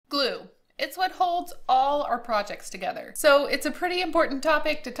Glue. It's what holds all our projects together. So it's a pretty important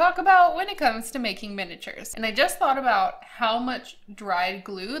topic to talk about when it comes to making miniatures. And I just thought about how much dried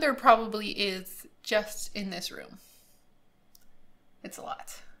glue there probably is just in this room. It's a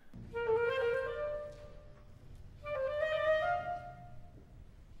lot.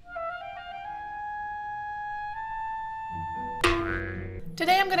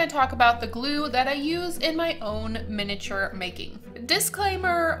 Today I'm going to talk about the glue that I use in my own miniature making.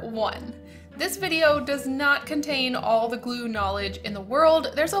 Disclaimer 1. This video does not contain all the glue knowledge in the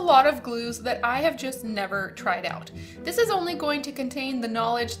world. There's a lot of glues that I have just never tried out. This is only going to contain the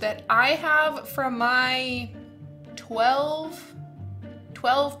knowledge that I have from my 12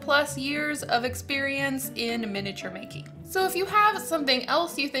 plus years of experience in miniature making. So if you have something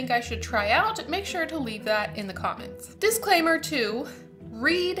else you think I should try out, make sure to leave that in the comments. Disclaimer 2.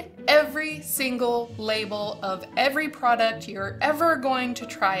 Read every single label of every product you're ever going to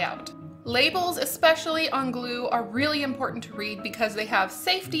try out. Labels, especially on glue, are really important to read because they have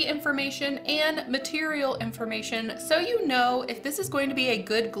safety information and material information, so you know if this is going to be a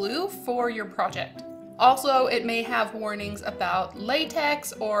good glue for your project. Also, it may have warnings about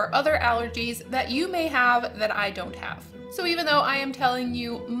latex or other allergies that you may have that I don't have. So even though I am telling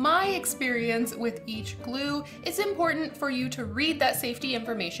you my experience with each glue, it's important for you to read that safety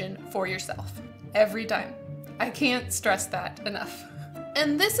information for yourself. Every time. I can't stress that enough.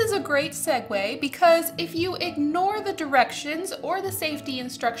 And this is a great segue because if you ignore the directions or the safety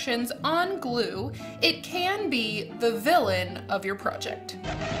instructions on glue, it can be the villain of your project.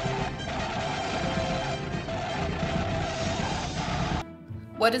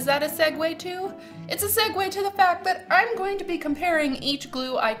 What is that a segue to? It's a segue to the fact that I'm going to be comparing each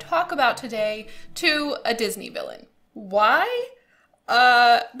glue I talk about today to a Disney villain. Why?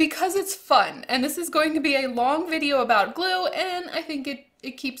 Because it's fun, and this is going to be a long video about glue, and I think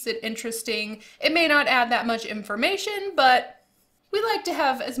it keeps it interesting. It may not add that much information, but we like to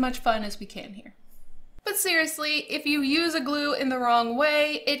have as much fun as we can here. But seriously, if you use a glue in the wrong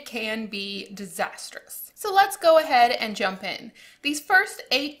way, it can be disastrous. So let's go ahead and jump in. These first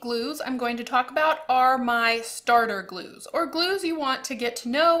 8 glues I'm going to talk about are my starter glues, or glues you want to get to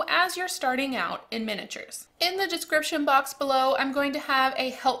know as you're starting out in miniatures. In the description box below, I'm going to have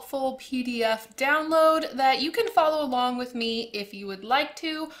a helpful PDF download that you can follow along with me if you would like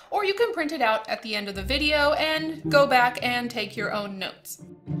to, or you can print it out at the end of the video and go back and take your own notes.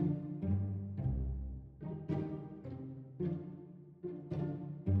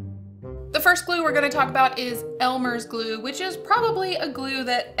 The first glue we're going to talk about is Elmer's glue, which is probably a glue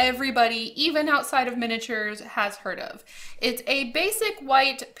that everybody, even outside of miniatures, has heard of. It's a basic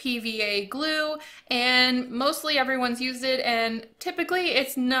white PVA glue, and mostly everyone's used it, and typically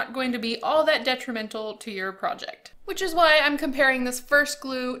it's not going to be all that detrimental to your project. Which is why I'm comparing this first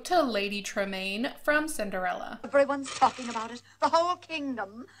glue to Lady Tremaine from Cinderella. Everyone's talking about it, the whole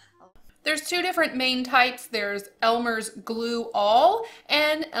kingdom. There's 2 different main types. There's Elmer's Glue All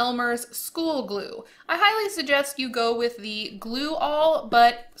and Elmer's School Glue. I highly suggest you go with the Glue All,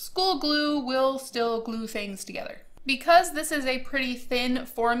 but school glue will still glue things together. Because this is a pretty thin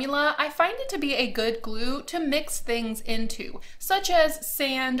formula, I find it to be a good glue to mix things into, such as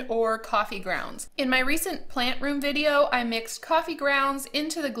sand or coffee grounds. In my recent plant room video, I mixed coffee grounds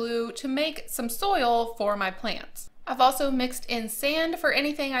into the glue to make some soil for my plants. I've also mixed in sand for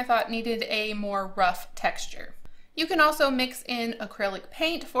anything I thought needed a more rough texture. You can also mix in acrylic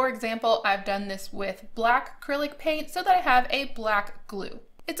paint. For example, I've done this with black acrylic paint so that I have a black glue.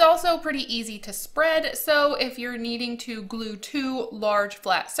 It's also pretty easy to spread, so if you're needing to glue 2 large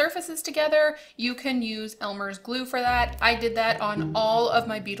flat surfaces together, you can use Elmer's glue for that. I did that on all of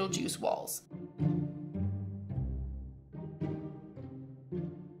my Beetlejuice walls.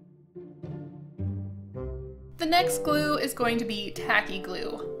 The next glue is going to be tacky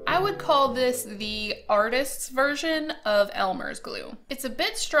glue. I would call this the artist's version of Elmer's glue. It's a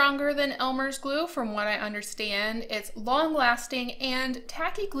bit stronger than Elmer's glue from what I understand. It's long lasting, and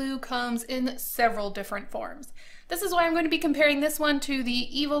tacky glue comes in several different forms. This is why I'm going to be comparing this one to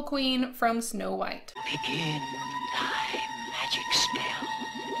the Evil Queen from Snow White. Begin thy magic spell.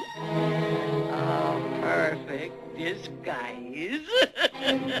 Oh, perfect disguise.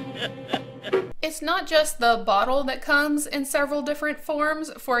 It's not just the bottle that comes in several different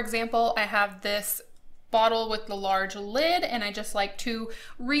forms. For example, I have this bottle with the large lid, and I just like to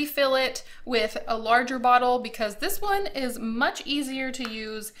refill it with a larger bottle because this one is much easier to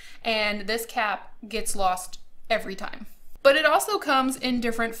use and this cap gets lost every time. But it also comes in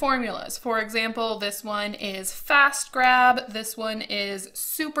different formulas. For example, this one is fast grab, this one is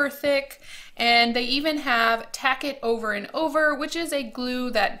super thick, and they even have tack it over and over, which is a glue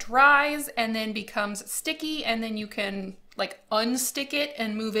that dries and then becomes sticky, and then you can like unstick it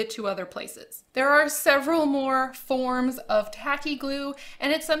and move it to other places. There are several more forms of tacky glue,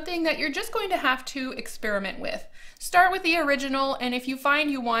 and it's something that you're just going to have to experiment with. Start with the original, and if you find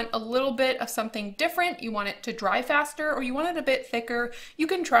you want a little bit of something different, you want it to dry faster, or you want it a bit thicker, you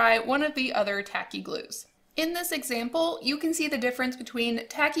can try one of the other tacky glues. In this example, you can see the difference between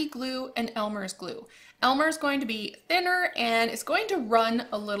tacky glue and Elmer's glue. Elmer's going to be thinner and it's going to run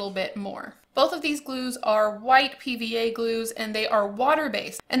a little bit more. Both of these glues are white PVA glues and they are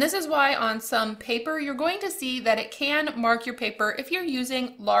water-based. And this is why on some paper you're going to see that it can mark your paper if you're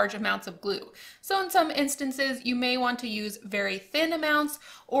using large amounts of glue. So in some instances you may want to use very thin amounts,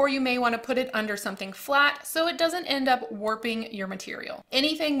 or you may want to put it under something flat so it doesn't end up warping your material.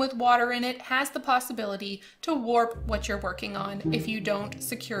 Anything with water in it has the possibility to warp what you're working on if you don't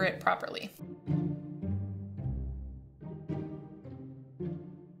secure it properly.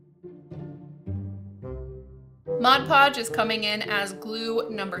 Mod Podge is coming in as glue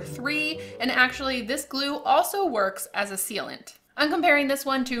number 3, and actually this glue also works as a sealant. I'm comparing this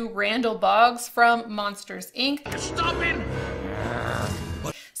one to Randall Boggs from Monsters, Inc. Stop him!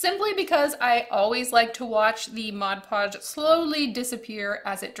 Simply because I always like to watch the Mod Podge slowly disappear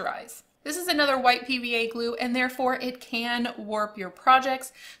as it dries. This is another white PVA glue, and therefore it can warp your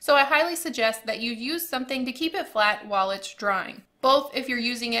projects, so I highly suggest that you use something to keep it flat while it's drying. Both if you're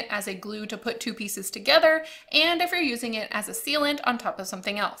using it as a glue to put two pieces together, and if you're using it as a sealant on top of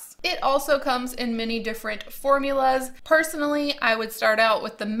something else. It also comes in many different formulas. Personally, I would start out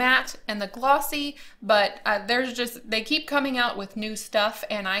with the matte and the glossy, but they keep coming out with new stuff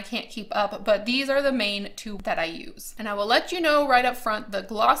and I can't keep up, but these are the main two that I use. And I will let you know right up front, the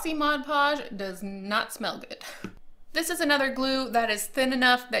glossy Mod Podge does not smell good. This is another glue that is thin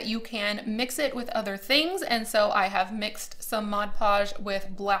enough that you can mix it with other things, and so I have mixed some Mod Podge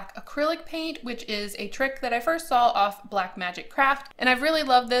with black acrylic paint, which is a trick that I first saw off Black Magic Craft, and I've really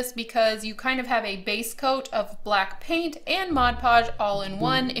loved this because you kind of have a base coat of black paint and Mod Podge all in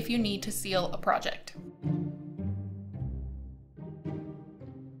one if you need to seal a project.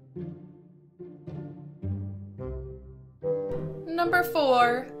 Number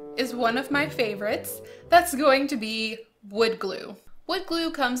 4 is one of my favorites. That's going to be wood glue. Wood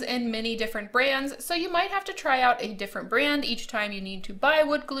glue comes in many different brands, so you might have to try out a different brand each time you need to buy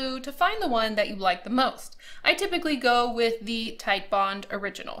wood glue to find the one that you like the most. I typically go with the Titebond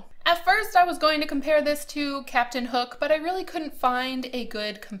Original. At first I was going to compare this to Captain Hook, but I really couldn't find a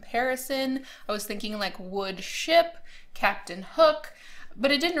good comparison. I was thinking like wood ship, Captain Hook,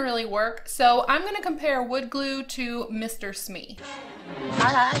 but it didn't really work, so I'm going to compare wood glue to Mr. Smee.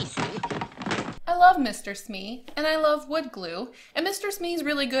 I love Mr. Smee, and I love wood glue, and Mr. Smee's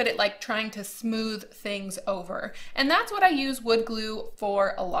really good at like trying to smooth things over, and that's what I use wood glue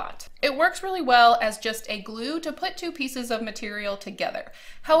for a lot. It works really well as just a glue to put two pieces of material together.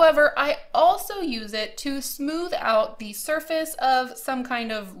 However, I also use it to smooth out the surface of some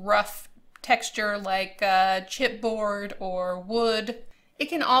kind of rough texture like chipboard or wood. It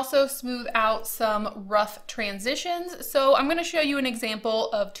can also smooth out some rough transitions, so I'm going to show you an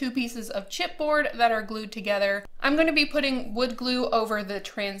example of two pieces of chipboard that are glued together. I'm going to be putting wood glue over the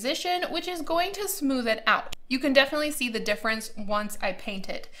transition, which is going to smooth it out. You can definitely see the difference once I paint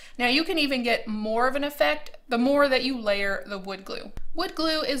it. Now you can even get more of an effect the more that you layer the wood glue. Wood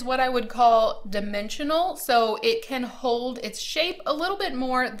glue is what I would call dimensional, so it can hold its shape a little bit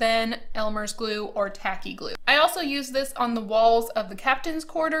more than Elmer's glue or tacky glue. I also use this on the walls of the captain's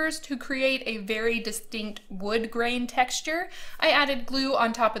quarters to create a very distinct wood grain texture. I added glue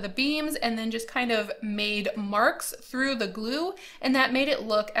on top of the beams and then just kind of made marks through the glue, and that made it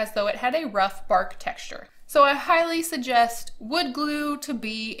look as though it had a rough bark texture. So I highly suggest wood glue to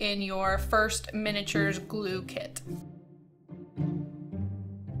be in your first miniatures glue kit.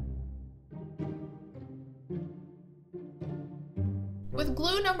 With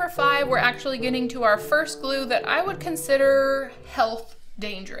glue number 5, we're actually getting to our first glue that I would consider health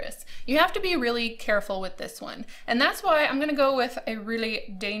dangerous. You have to be really careful with this one, and that's why I'm gonna go with a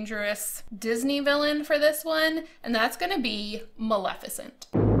really dangerous Disney villain for this one, and that's gonna be Maleficent.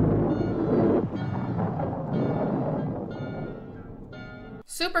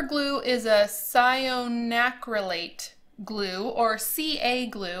 Super glue is a cyanocrylate glue, or Ca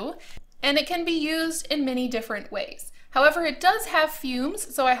glue, and it can be used in many different ways. However, it does have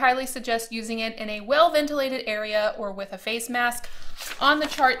fumes, so I highly suggest using it in a well-ventilated area or with a face mask. On the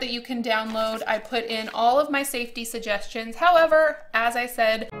chart that you can download, I put in all of my safety suggestions. However, as I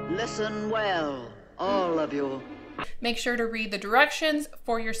said, Listen well, all of you. make sure to read the directions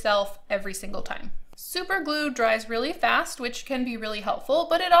for yourself every single time. Super glue dries really fast, which can be really helpful,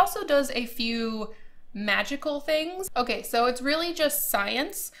 but it also does a few magical things. Okay, so it's really just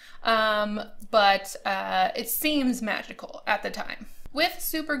science, but it seems magical at the time. With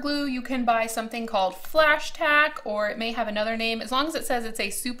super glue, you can buy something called flash tack, or it may have another name. As long as it says it's a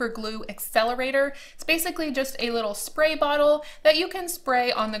super glue accelerator, it's basically just a little spray bottle that you can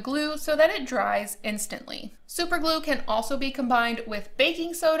spray on the glue so that it dries instantly. Super glue can also be combined with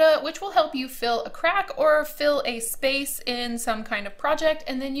baking soda, which will help you fill a crack or fill a space in some kind of project,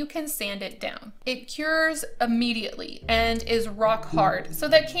 and then you can sand it down. It cures immediately and is rock hard, so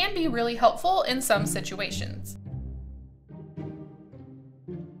that can be really helpful in some situations.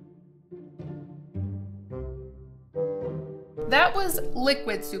 That was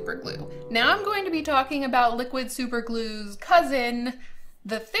liquid super glue. Now I'm going to be talking about liquid super glue's cousin,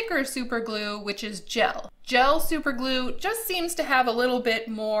 the thicker super glue, which is gel. Gel super glue just seems to have a little bit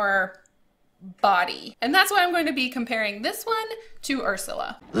more body. And that's why I'm going to be comparing this one to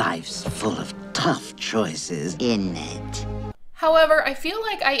Ursula. Life's full of tough choices, isn't it? However, I feel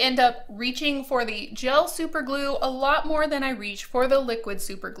like I end up reaching for the gel super glue a lot more than I reach for the liquid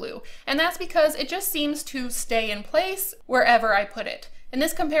super glue. And that's because it just seems to stay in place wherever I put it. In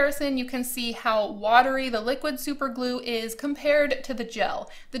this comparison, you can see how watery the liquid super glue is compared to the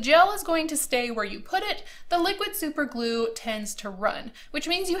gel. The gel is going to stay where you put it. The liquid super glue tends to run, which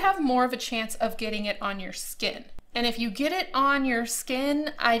means you have more of a chance of getting it on your skin. And if you get it on your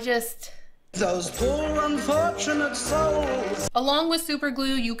skin, those poor unfortunate souls. Along with super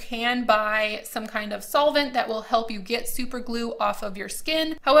glue, you can buy some kind of solvent that will help you get super glue off of your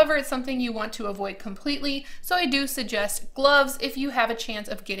skin. However, it's something you want to avoid completely, so I do suggest gloves if you have a chance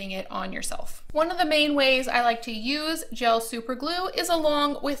of getting it on yourself. One of the main ways I like to use gel super glue is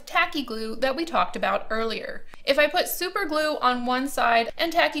along with tacky glue that we talked about earlier. If I put super glue on one side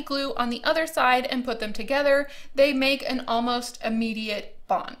and tacky glue on the other side and put them together, they make an almost immediate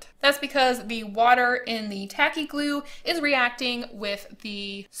bond. That's because the water in the tacky glue is reacting with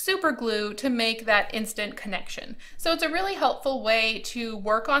the super glue to make that instant connection. So it's a really helpful way to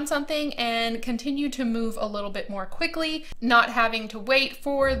work on something and continue to move a little bit more quickly, not having to wait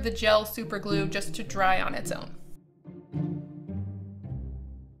for the gel super glue just to dry on its own.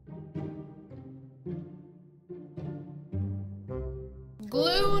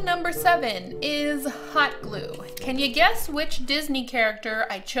 Glue number 7 is hot glue. Can you guess which Disney character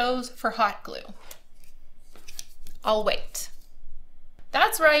I chose for hot glue? I'll wait.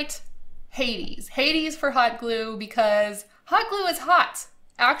 That's right, Hades. Hades for hot glue because hot glue is hot.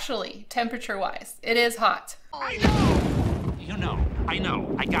 Actually, temperature-wise, it is hot. I know! You know, I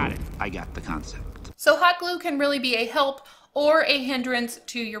know, I got it. I got the concept. So hot glue can really be a help or a hindrance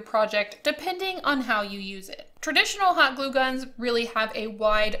to your project depending on how you use it. Traditional hot glue guns really have a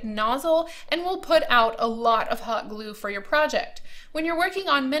wide nozzle and will put out a lot of hot glue for your project. When you're working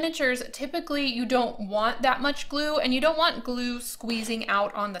on miniatures, typically you don't want that much glue and you don't want glue squeezing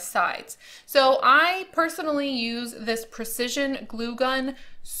out on the sides. So I personally use this precision glue gun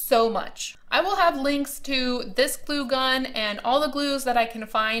so much. I will have links to this glue gun and all the glues that I can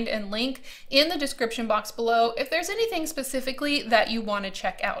find and link in the description box below if there's anything specifically that you want to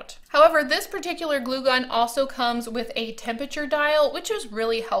check out. However, this particular glue gun also comes with a temperature dial, which is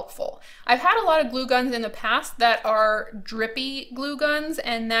really helpful. I've had a lot of glue guns in the past that are drippy glue guns,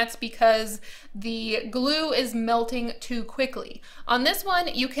 and that's because the glue is melting too quickly. On this one,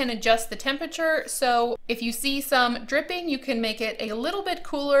 you can adjust the temperature, so if you see some dripping, you can make it a little bit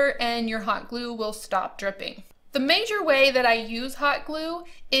cooler and your hot glue will stop dripping. The major way that I use hot glue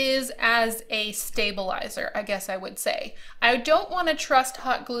is as a stabilizer, I guess I would say. I don't want to trust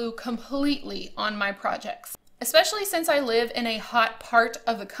hot glue completely on my projects. Especially since I live in a hot part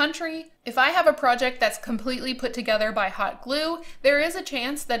of the country, if I have a project that's completely put together by hot glue, there is a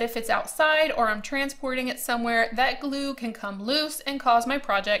chance that if it's outside or I'm transporting it somewhere, that glue can come loose and cause my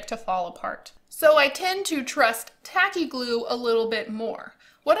project to fall apart. So I tend to trust tacky glue a little bit more.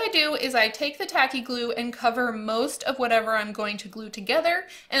 What I do is I take the tacky glue and cover most of whatever I'm going to glue together,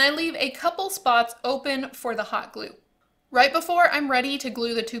 and I leave a couple spots open for the hot glue. Right before I'm ready to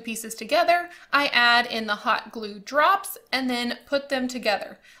glue the two pieces together, I add in the hot glue drops and then put them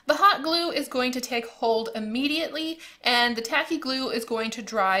together. The hot glue is going to take hold immediately and the tacky glue is going to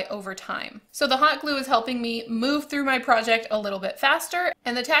dry over time. So the hot glue is helping me move through my project a little bit faster,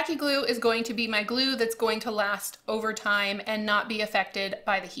 and the tacky glue is going to be my glue that's going to last over time and not be affected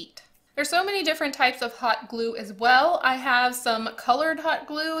by the heat. There's so many different types of hot glue as well. I have some colored hot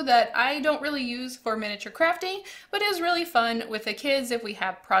glue that I don't really use for miniature crafting, but is really fun with the kids if we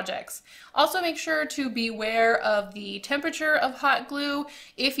have projects. Also make sure to beware of the temperature of hot glue.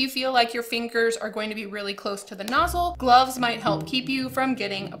 If you feel like your fingers are going to be really close to the nozzle, gloves might help keep you from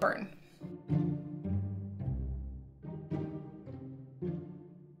getting a burn.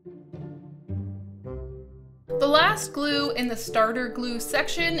 The last glue in the starter glue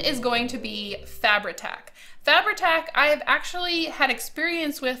section is going to be Fabri-Tac. Fabri-Tac I have actually had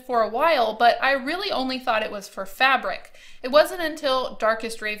experience with for a while, but I really only thought it was for fabric. It wasn't until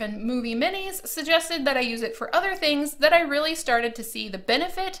Darkest Raven movie minis suggested that I use it for other things that I really started to see the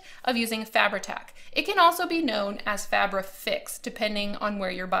benefit of using Fabri-Tac. It can also be known as Fabri-Fix, depending on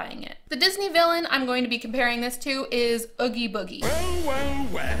where you're buying it. The Disney villain I'm going to be comparing this to is Oogie Boogie. Well, well,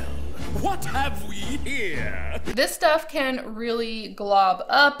 well. What have we here? This stuff can really glob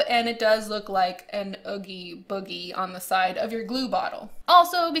up, and it does look like an Oogie Boogie on the side of your glue bottle.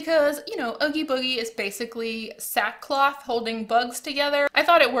 Also because, you know, Oogie Boogie is basically sackcloth holding bugs together, I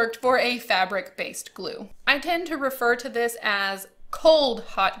thought it worked for a fabric-based glue. I tend to refer to this as cold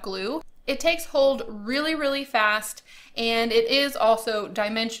hot glue. It takes hold really, really fast, and it is also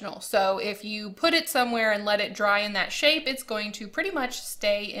dimensional. So if you put it somewhere and let it dry in that shape, it's going to pretty much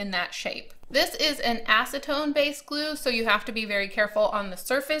stay in that shape. This is an acetone-based glue, so you have to be very careful on the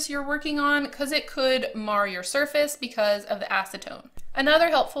surface you're working on because it could mar your surface because of the acetone. Another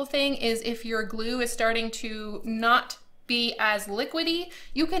helpful thing is if your glue is starting to not be as liquidy,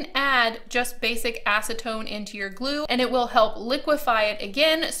 you can add just basic acetone into your glue and it will help liquefy it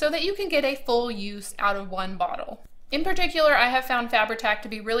again so that you can get a full use out of one bottle. In particular, I have found Fabri-Tac to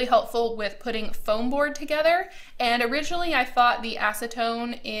be really helpful with putting foam board together, and originally I thought the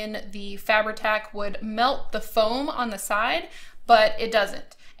acetone in the Fabri-Tac would melt the foam on the side, but it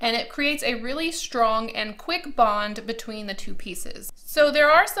doesn't. And it creates a really strong and quick bond between the two pieces. So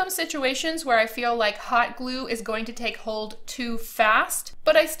there are some situations where I feel like hot glue is going to take hold too fast,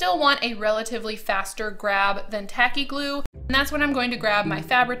 but I still want a relatively faster grab than tacky glue, and that's when I'm going to grab my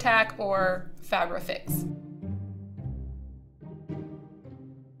Fabri-Tac or Fabri-Fix.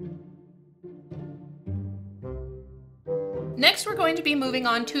 Next, we're going to be moving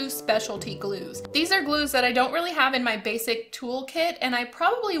on to specialty glues. These are glues that I don't really have in my basic toolkit, and I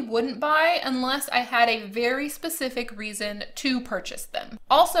probably wouldn't buy unless I had a very specific reason to purchase them.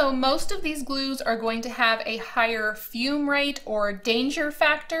 Also, most of these glues are going to have a higher fume rate or danger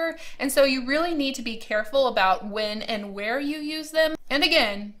factor, and so you really need to be careful about when and where you use them. And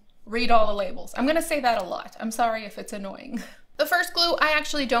again, read all the labels. I'm gonna say that a lot. I'm sorry if it's annoying. The first glue I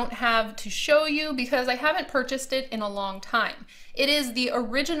actually don't have to show you because I haven't purchased it in a long time. It is the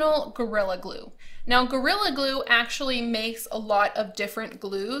original Gorilla Glue. Now, Gorilla Glue actually makes a lot of different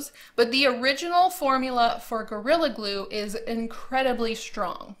glues, but the original formula for Gorilla Glue is incredibly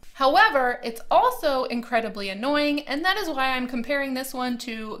strong. However, it's also incredibly annoying, and that is why I'm comparing this one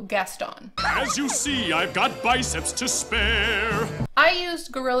to Gaston. As you see, I've got biceps to spare. I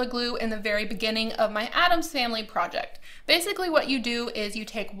used Gorilla Glue in the very beginning of my Addams Family project. Basically what you do is you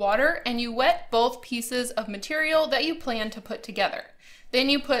take water and you wet both pieces of material that you plan to put together. Then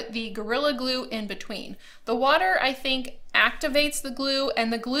you put the Gorilla Glue in between. The water, I think, activates the glue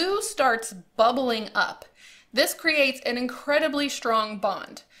and the glue starts bubbling up. This creates an incredibly strong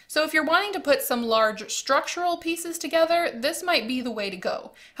bond. So if you're wanting to put some large structural pieces together, this might be the way to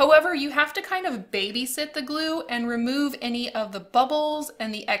go. However, you have to kind of babysit the glue and remove any of the bubbles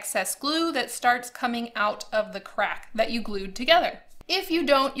and the excess glue that starts coming out of the crack that you glued together. If you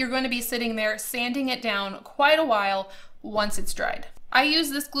don't, you're going to be sitting there sanding it down quite a while once it's dried. I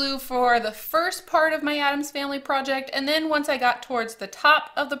used this glue for the first part of my Addams Family project, and then once I got towards the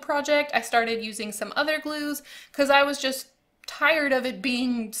top of the project, I started using some other glues because I was just tired of it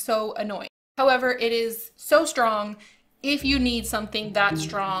being so annoying. However, it is so strong. If you need something that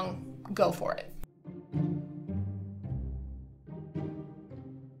strong, go for it.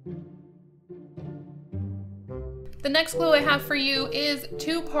 The next glue I have for you is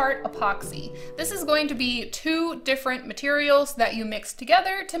 2-part epoxy. This is going to be 2 different materials that you mix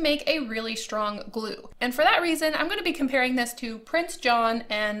together to make a really strong glue. And for that reason, I'm going to be comparing this to Prince John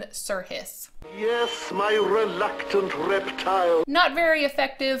and Sir Hiss. Yes, my reluctant reptile. Not very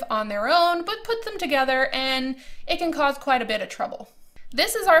effective on their own, but put them together and it can cause quite a bit of trouble.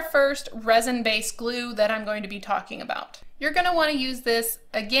 This is our first resin-based glue that I'm going to be talking about. You're going to want to use this,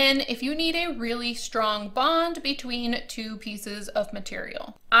 again, if you need a really strong bond between 2 pieces of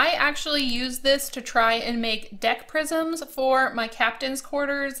material. I actually used this to try and make deck prisms for my captain's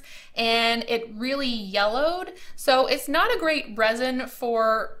quarters, and it really yellowed. So it's not a great resin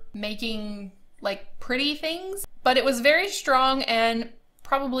for making like pretty things, but it was very strong and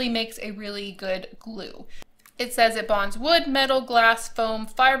probably makes a really good glue. It says it bonds wood, metal, glass, foam,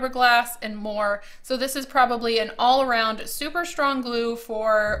 fiberglass, and more. So this is probably an all-around super strong glue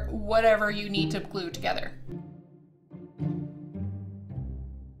for whatever you need to glue together.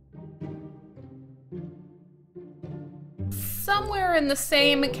 Somewhere in the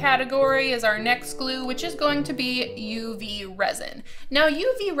same category as our next glue, which is going to be UV resin. Now,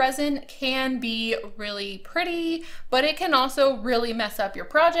 UV resin can be really pretty, but it can also really mess up your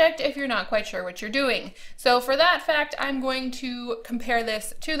project if you're not quite sure what you're doing. So for that fact, I'm going to compare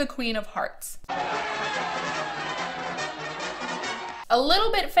this to the Queen of Hearts. A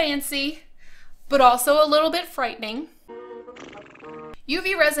little bit fancy, but also a little bit frightening.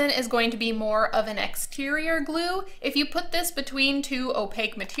 UV resin is going to be more of an exterior glue. If you put this between two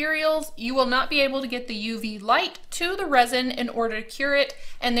opaque materials, you will not be able to get the UV light to the resin in order to cure it,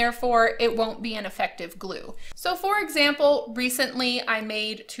 and therefore it won't be an effective glue. So for example, recently I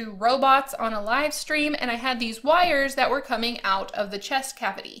made 2 robots on a live stream, and I had these wires that were coming out of the chest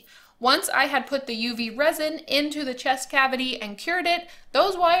cavity. Once I had put the UV resin into the chest cavity and cured it,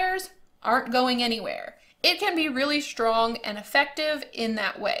 those wires aren't going anywhere. It can be really strong and effective in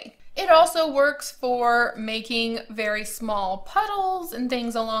that way. It also works for making very small puddles and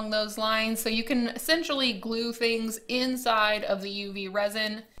things along those lines, so you can essentially glue things inside of the UV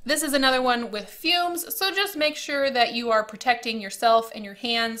resin. This is another one with fumes, so just make sure that you are protecting yourself and your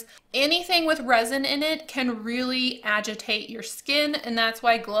hands. Anything with resin in it can really agitate your skin, and that's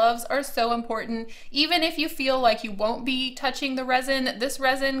why gloves are so important. Even if you feel like you won't be touching the resin, this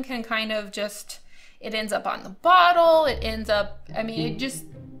resin can kind of just... it ends up on the bottle, it ends up, I mean, just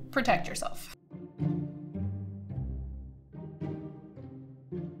protect yourself.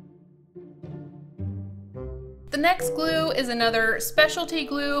 The next glue is another specialty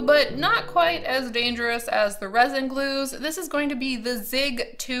glue, but not quite as dangerous as the resin glues. This is going to be the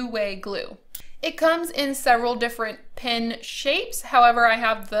Zig 2-way glue. It comes in several different pen shapes. However, I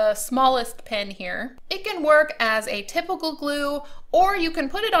have the smallest pen here. It can work as a typical glue, or you can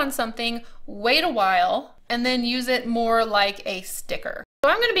put it on something, wait a while, and then use it more like a sticker. So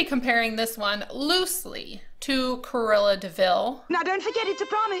I'm going to be comparing this one loosely to Cruella de Vil. Now don't forget, it's a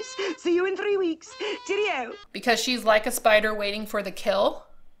promise. See you in 3 weeks. Cheerio. Because she's like a spider waiting for the kill.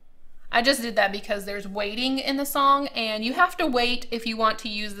 I just did that because there's waiting in the song, and you have to wait if you want to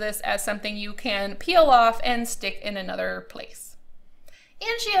use this as something you can peel off and stick in another place.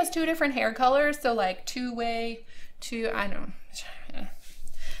 And she has 2 different hair colors, so like 2-way, I don't know.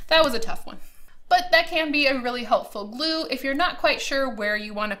 That was a tough one. But that can be a really helpful glue if you're not quite sure where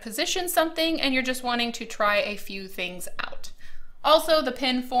you want to position something and you're just wanting to try a few things out. Also, the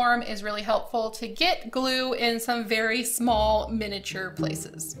pin form is really helpful to get glue in some very small miniature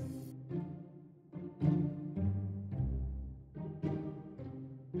places.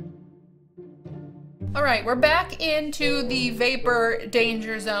 All right, we're back into the vapor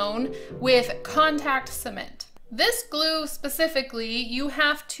danger zone with contact cement. This glue specifically, you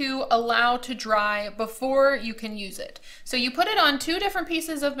have to allow to dry before you can use it. So you put it on 2 different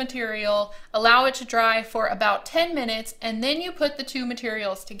pieces of material, allow it to dry for about 10 minutes, and then you put the 2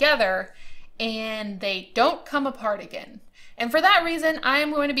 materials together and they don't come apart again. And for that reason, I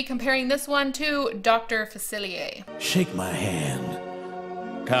am going to be comparing this one to Dr. Facilier. Shake my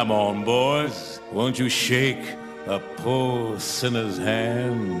hand. Come on, boys. Won't you shake a poor sinner's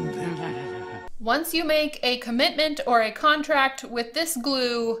hand? Once you make a commitment or a contract with this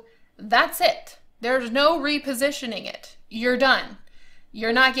glue, that's it. There's no repositioning it. You're done.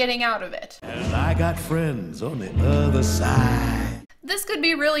 You're not getting out of it. And I got friends on the other side. This could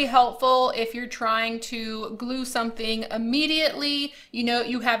be really helpful if you're trying to glue something immediately. You know,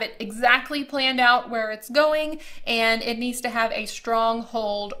 you have it exactly planned out where it's going, and it needs to have a strong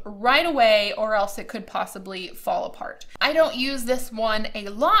hold right away, or else it could possibly fall apart. I don't use this one a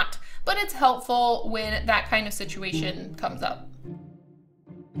lot, but it's helpful when that kind of situation comes up.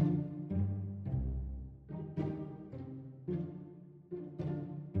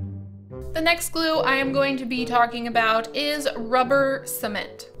 The next glue I am going to be talking about is rubber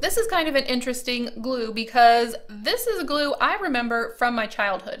cement. This is kind of an interesting glue because this is a glue I remember from my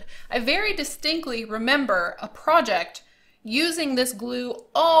childhood. I very distinctly remember a project using this glue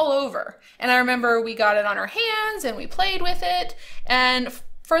all over. And I remember we got it on our hands and we played with it. And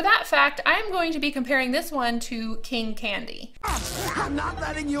for that fact, I'm going to be comparing this one to King Candy. I'm not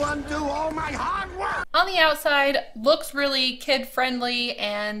letting you undo all my hard work. On the outside, looks really kid-friendly,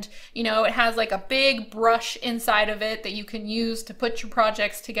 and you know, it has like a big brush inside of it that you can use to put your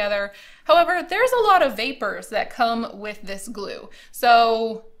projects together. However, there's a lot of vapors that come with this glue.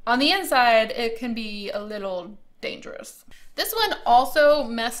 So On the inside, it can be a little dangerous. This one also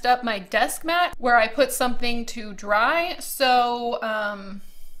messed up my desk mat where I put something to dry, so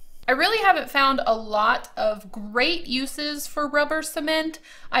I really haven't found a lot of great uses for rubber cement.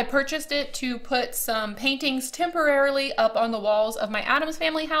 I purchased it to put some paintings temporarily up on the walls of my Addams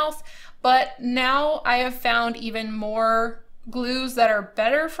Family house, but now I have found even more glues that are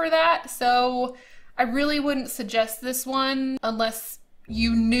better for that, so I really wouldn't suggest this one unless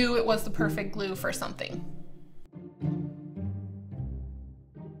you knew it was the perfect glue for something.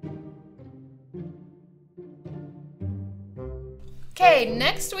 Okay,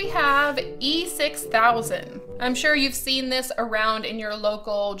 next we have E6000. I'm sure you've seen this around in your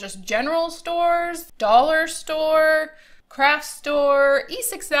local just general stores, dollar store, craft store.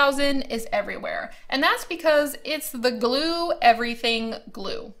 E6000 is everywhere, and that's because it's the glue everything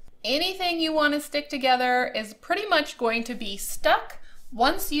glue. Anything you want to stick together is pretty much going to be stuck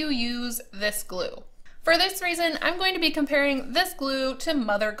once you use this glue. For this reason, I'm going to be comparing this glue to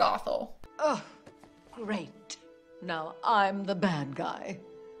Mother Gothel. Oh, great. Now I'm the bad guy.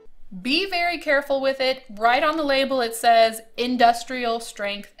 Be very careful with it. Right on the label it says industrial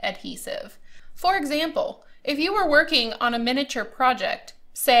strength adhesive. For example, if you were working on a miniature project,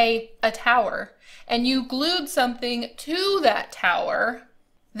 say a tower, and you glued something to that tower,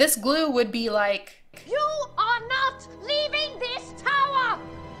 this glue would be like, "You are not leaving this tower,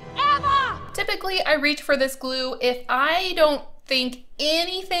 ever!" Typically, I reach for this glue if I don't think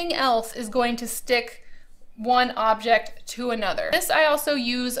anything else is going to stick one object to another. This I also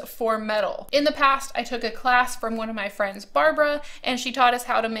use for metal. In the past, I took a class from one of my friends, Barbara, and she taught us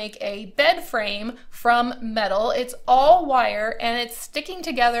how to make a bed frame from metal. It's all wire and it's sticking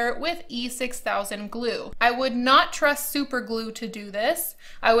together with E6000 glue. I would not trust super glue to do this.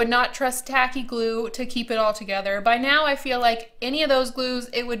 I would not trust tacky glue to keep it all together. By now, I feel like any of those glues,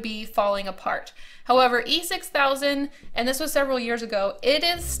 it would be falling apart. However, E6000, and this was several years ago, it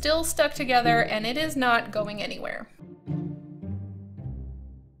is still stuck together and it is not going anywhere.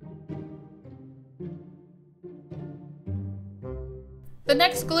 The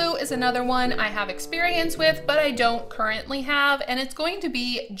next glue is another one I have experience with, but I don't currently have, and it's going to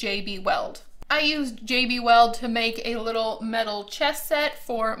be JB Weld. I used JB Weld to make a little metal chess set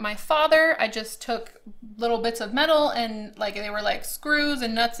for my father. I just took little bits of metal and they were like screws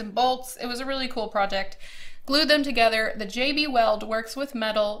and nuts and bolts. It was a really cool project. Glued them together. The JB Weld works with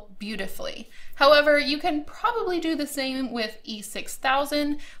metal beautifully. However, you can probably do the same with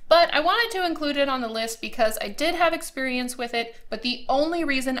E6000, but I wanted to include it on the list because I did have experience with it, but the only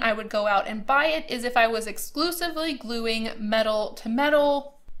reason I would go out and buy it is if I was exclusively gluing metal to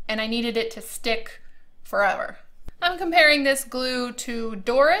metal and I needed it to stick forever. I'm comparing this glue to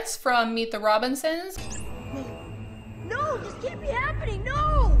Doris from Meet the Robinsons. No, this can't be happening,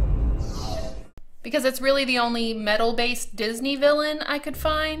 no! Because it's really the only metal-based Disney villain I could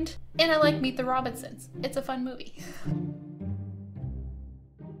find. And I like Meet the Robinsons. It's a fun movie.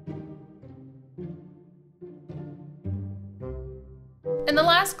 And the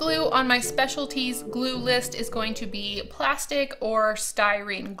last glue on my specialties glue list is going to be plastic or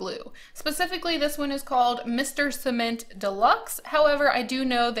styrene glue. Specifically, this one is called Mr. Cement Deluxe. However, I do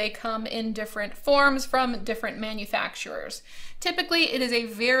know they come in different forms from different manufacturers. Typically, it is a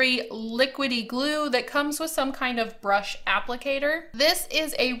very liquidy glue that comes with some kind of brush applicator. This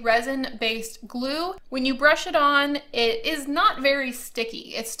is a resin-based glue. When you brush it on, it is not very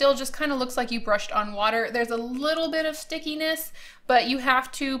sticky. It still just kind of looks like you brushed on water. There's a little bit of stickiness, but you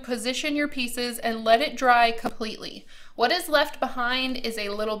have to position your pieces and let it dry completely. What is left behind is a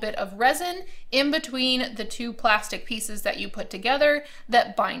little bit of resin in between the two plastic pieces that you put together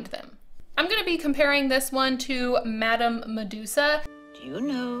that bind them. I'm going to be comparing this one to Madame Medusa. Do you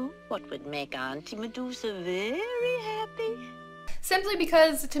know what would make Auntie Medusa very happy? Simply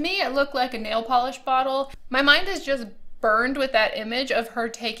because to me it looked like a nail polish bottle. My mind is just burned with that image of her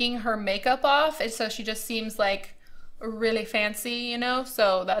taking her makeup off, and so she just seems like really fancy, you know?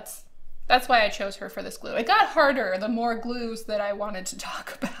 So that's why I chose her for this glue. It got harder the more glues that I wanted to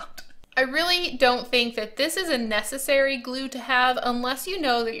talk about. I really don't think that this is a necessary glue to have unless you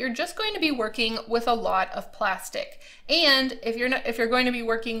know that you're just going to be working with a lot of plastic. And if you're going to be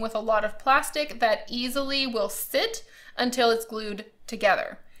working with a lot of plastic, that easily will sit until it's glued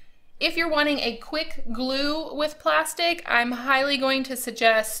together. If you're wanting a quick glue with plastic, I'm highly going to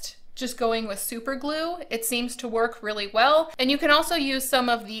suggest just going with super glue. It seems to work really well. And you can also use some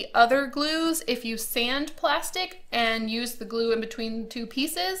of the other glues if you sand plastic and use the glue in between two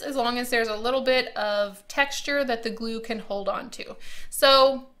pieces, as long as there's a little bit of texture that the glue can hold on to.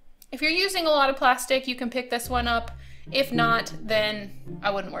 So if you're using a lot of plastic, you can pick this one up. If not, then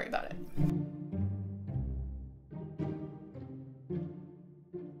I wouldn't worry about it.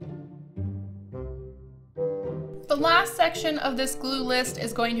 The last section of this glue list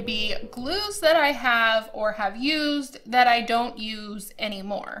is going to be glues that I have or have used that I don't use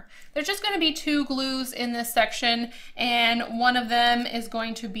anymore. There's just going to be 2 glues in this section, and one of them is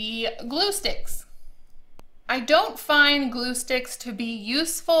going to be glue sticks. I don't find glue sticks to be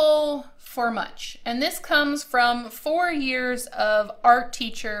useful for much, and this comes from 4 years of art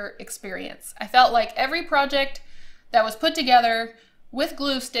teacher experience. I felt like every project that was put together with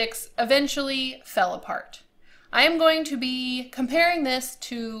glue sticks eventually fell apart. I am going to be comparing this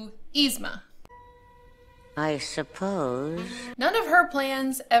to Yzma. I suppose. None of her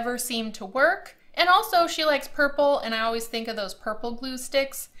plans ever seem to work, and also she likes purple, and I always think of those purple glue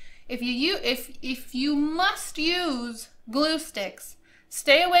sticks. If you must use glue sticks,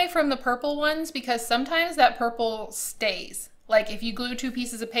 stay away from the purple ones because sometimes that purple stays. Like if you glue 2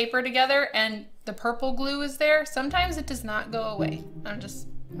 pieces of paper together and the purple glue is there, sometimes it does not go away. I'm just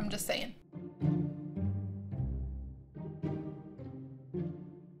saying.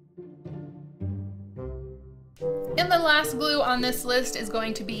 And the last glue on this list is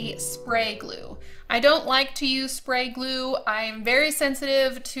going to be spray glue. I don't like to use spray glue. I'm very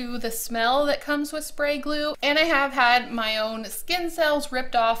sensitive to the smell that comes with spray glue, and I have had my own skin cells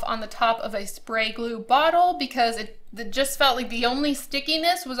ripped off on the top of a spray glue bottle because it just felt like the only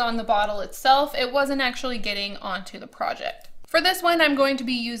stickiness was on the bottle itself. It wasn't actually getting onto the project. For this one, I'm going to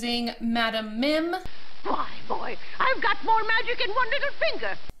be using Madame Mim. Why, boy, I've got more magic in one little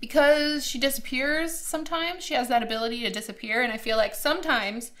finger. Because she disappears sometimes. She has that ability to disappear, and I feel like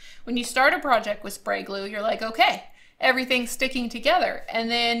sometimes when you start a project with spray glue, you're like, okay, everything's sticking together. And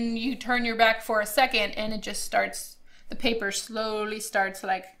then you turn your back for a second and it just starts, the paper slowly starts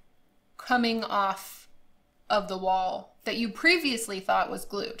like coming off of the wall that you previously thought was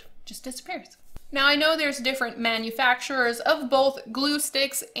glued. Just disappears. Now I know there's different manufacturers of both glue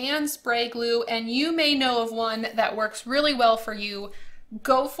sticks and spray glue, and you may know of one that works really well for you.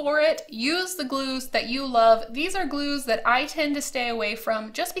 Go for it. Use the glues that you love. These are glues that I tend to stay away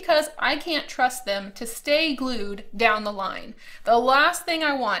from just because I can't trust them to stay glued down the line. The last thing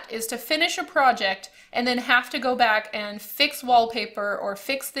I want is to finish a project and then have to go back and fix wallpaper or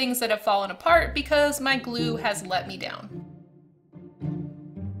fix things that have fallen apart because my glue has let me down.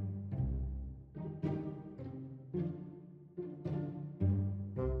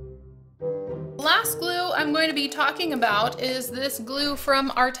 Last glue I'm going to be talking about is this glue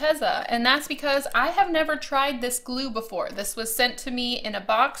from Arteza, and that's because I have never tried this glue before. This was sent to me in a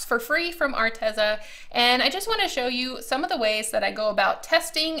box for free from Arteza, and I just want to show you some of the ways that I go about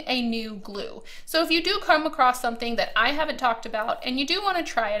testing a new glue. So if you do come across something that I haven't talked about and you do want to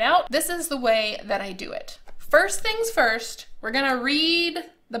try it out, this is the way that I do it. First things first, we're going to read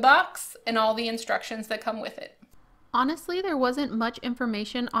the box and all the instructions that come with it. Honestly, there wasn't much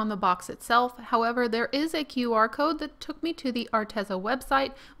information on the box itself. However, there is a QR code that took me to the Arteza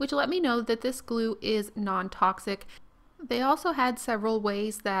website, which let me know that this glue is non-toxic. They also had several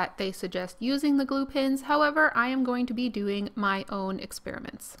ways that they suggest using the glue pins. However, I am going to be doing my own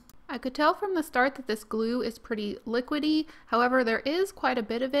experiments. I could tell from the start that this glue is pretty liquidy. However, there is quite a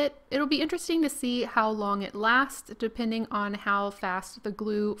bit of it. It'll be interesting to see how long it lasts depending on how fast the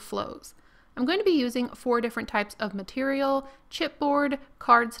glue flows. I'm going to be using 4 different types of material: chipboard,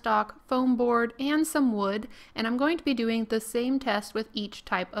 cardstock, foam board, and some wood, and I'm going to be doing the same test with each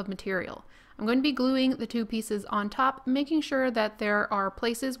type of material. I'm going to be gluing the 2 pieces on top, making sure that there are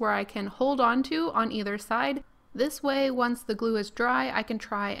places where I can hold on to on either side. This way, once the glue is dry, I can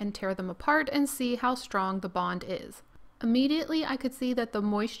try and tear them apart and see how strong the bond is. Immediately, I could see that the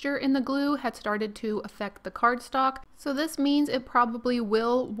moisture in the glue had started to affect the cardstock, so this means it probably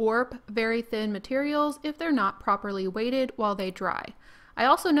will warp very thin materials if they're not properly weighted while they dry. I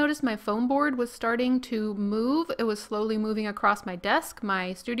also noticed my foam board was starting to move. It was slowly moving across my desk.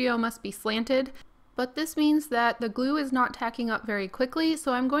 My studio must be slanted, but this means that the glue is not tacking up very quickly,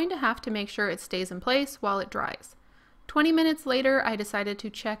 so I'm going to have to make sure it stays in place while it dries. 20 minutes later, I decided to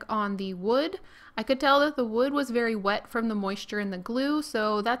check on the wood. I could tell that the wood was very wet from the moisture in the glue,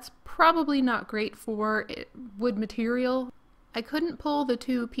 so that's probably not great for wood material. I couldn't pull the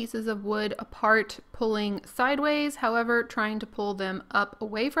 2 pieces of wood apart pulling sideways. However, trying to pull them up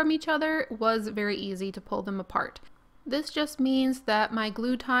away from each other was very easy to pull them apart. This just means that my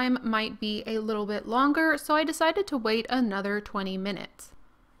glue time might be a little bit longer, so I decided to wait another 20 minutes.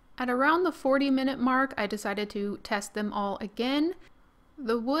 At around the 40-minute mark, I decided to test them all again.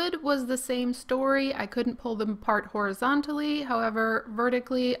 The wood was the same story. I couldn't pull them apart horizontally. However,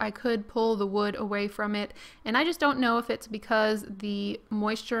 vertically, I could pull the wood away from it. And I just don't know if it's because the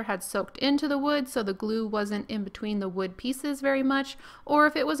moisture had soaked into the wood, so the glue wasn't in between the wood pieces very much, or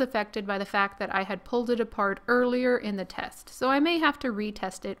if it was affected by the fact that I had pulled it apart earlier in the test. So I may have to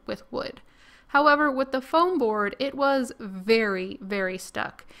retest it with wood. However, with the foam board, it was very, very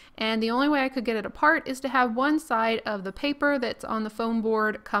stuck. And the only way I could get it apart is to have one side of the paper that's on the foam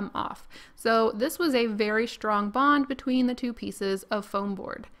board come off. So this was a very strong bond between the two pieces of foam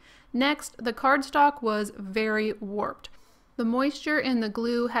board. Next, the cardstock was very warped. The moisture in the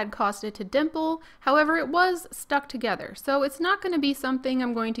glue had caused it to dimple, however it was stuck together. So it's not going to be something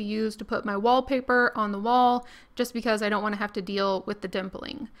I'm going to use to put my wallpaper on the wall just because I don't want to have to deal with the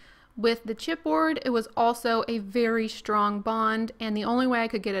dimpling. With the chipboard, it was also a very strong bond, and the only way I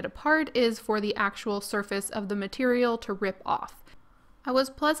could get it apart is for the actual surface of the material to rip off. I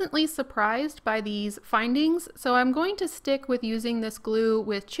was pleasantly surprised by these findings, so I'm going to stick with using this glue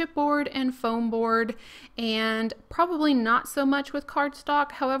with chipboard and foam board, and probably not so much with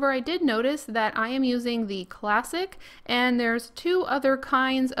cardstock. However, I did notice that I am using the classic, and there's two other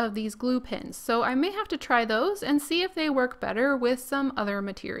kinds of these glue pens, so I may have to try those and see if they work better with some other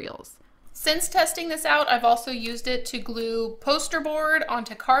materials. Since testing this out, I've also used it to glue poster board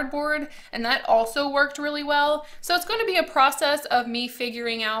onto cardboard, and that also worked really well. So it's going to be a process of me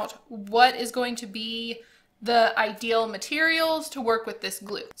figuring out what is going to be the ideal materials to work with this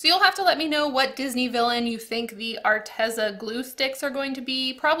glue. So you'll have to let me know what Disney villain you think the Arteza glue sticks are going to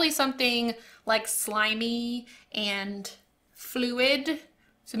be. Probably something like slimy and fluid.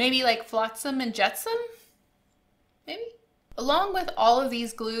 So maybe like Flotsam and Jetsam? Maybe? Along with all of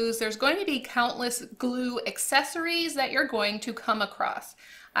these glues, there's going to be countless glue accessories that you're going to come across.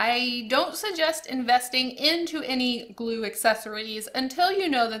 I don't suggest investing into any glue accessories until you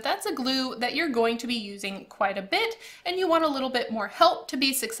know that that's a glue that you're going to be using quite a bit and you want a little bit more help to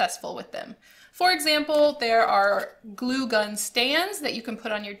be successful with them. For example, there are glue gun stands that you can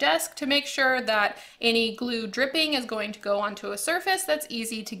put on your desk to make sure that any glue dripping is going to go onto a surface that's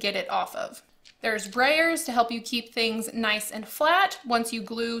easy to get it off of. There's brayers to help you keep things nice and flat once you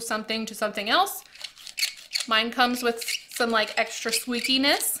glue something to something else. Mine comes with some like extra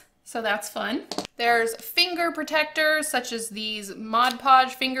squeakiness, so that's fun. There's finger protectors such as these Mod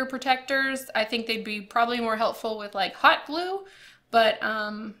Podge finger protectors. I think they'd be probably more helpful with like hot glue, but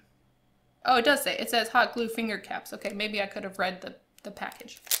oh, it does say, it says hot glue finger caps. Okay, maybe I could have read the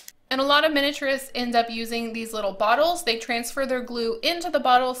package. And a lot of miniaturists end up using these little bottles. They transfer their glue into the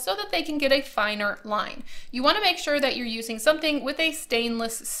bottle so that they can get a finer line. You want to make sure that you're using something with a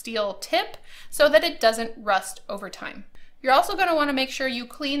stainless steel tip so that it doesn't rust over time. You're also going to want to make sure you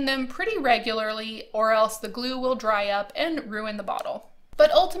clean them pretty regularly or else the glue will dry up and ruin the bottle.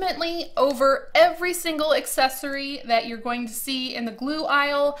 But ultimately, over every single accessory that you're going to see in the glue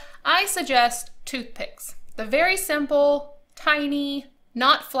aisle, I suggest toothpicks. The very simple, tiny,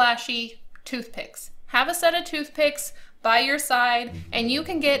 not flashy toothpicks. Have a set of toothpicks by your side and you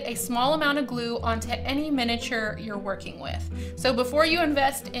can get a small amount of glue onto any miniature you're working with. So before you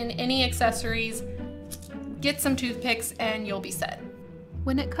invest in any accessories, get some toothpicks and you'll be set.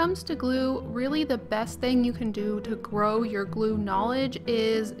 When it comes to glue, really the best thing you can do to grow your glue knowledge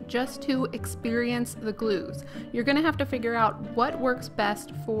is just to experience the glues. You're going to have to figure out what works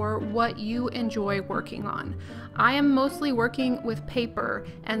best for what you enjoy working on. I am mostly working with paper,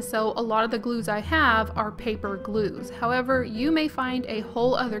 and so a lot of the glues I have are paper glues. However, you may find a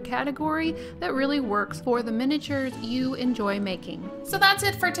whole other category that really works for the miniatures you enjoy making. So that's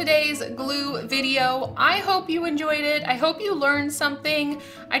it for today's glue video. I hope you enjoyed it. I hope you learned something.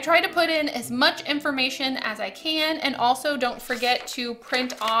 I try to put in as much information as I can, and also don't forget to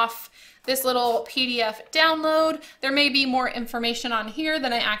print off this little PDF download. There may be more information on here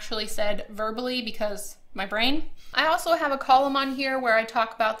than I actually said verbally because my brain. I also have a column on here where I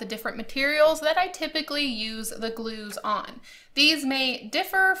talk about the different materials that I typically use the glues on. These may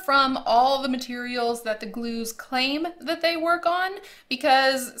differ from all the materials that the glues claim that they work on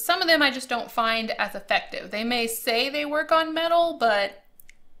because some of them I just don't find as effective. They may say they work on metal, but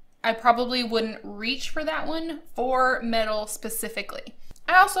I probably wouldn't reach for that one for metal specifically.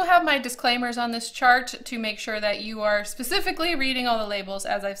 I also have my disclaimers on this chart to make sure that you are specifically reading all the labels,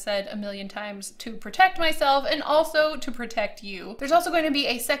 as I've said a million times, to protect myself and also to protect you. There's also going to be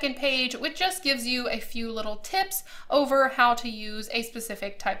a second page which just gives you a few little tips over how to use a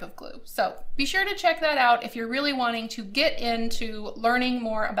specific type of glue. So be sure to check that out if you're really wanting to get into learning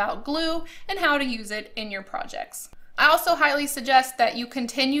more about glue and how to use it in your projects. I also highly suggest that you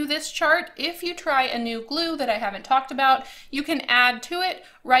continue this chart. If you try a new glue that I haven't talked about, you can add to it,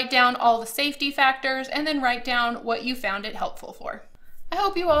 write down all the safety factors, and then write down what you found it helpful for. I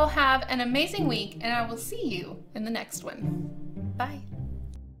hope you all have an amazing week, and I will see you in the next one. Bye.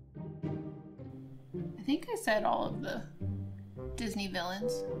 I think I said all of the Disney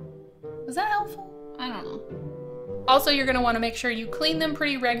villains. Was that helpful? I don't know. Also, you're going to want to make sure you clean them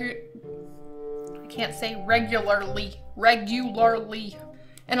pretty regularly.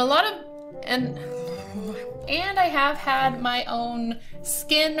 And I have had my own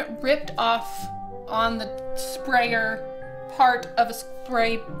skin ripped off on the sprayer part of a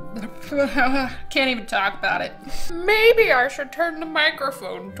spray. Can't even talk about it. Maybe I should turn the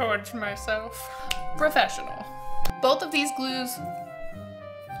microphone towards myself. Professional. Both of these glues,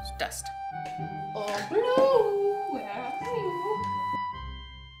 dust.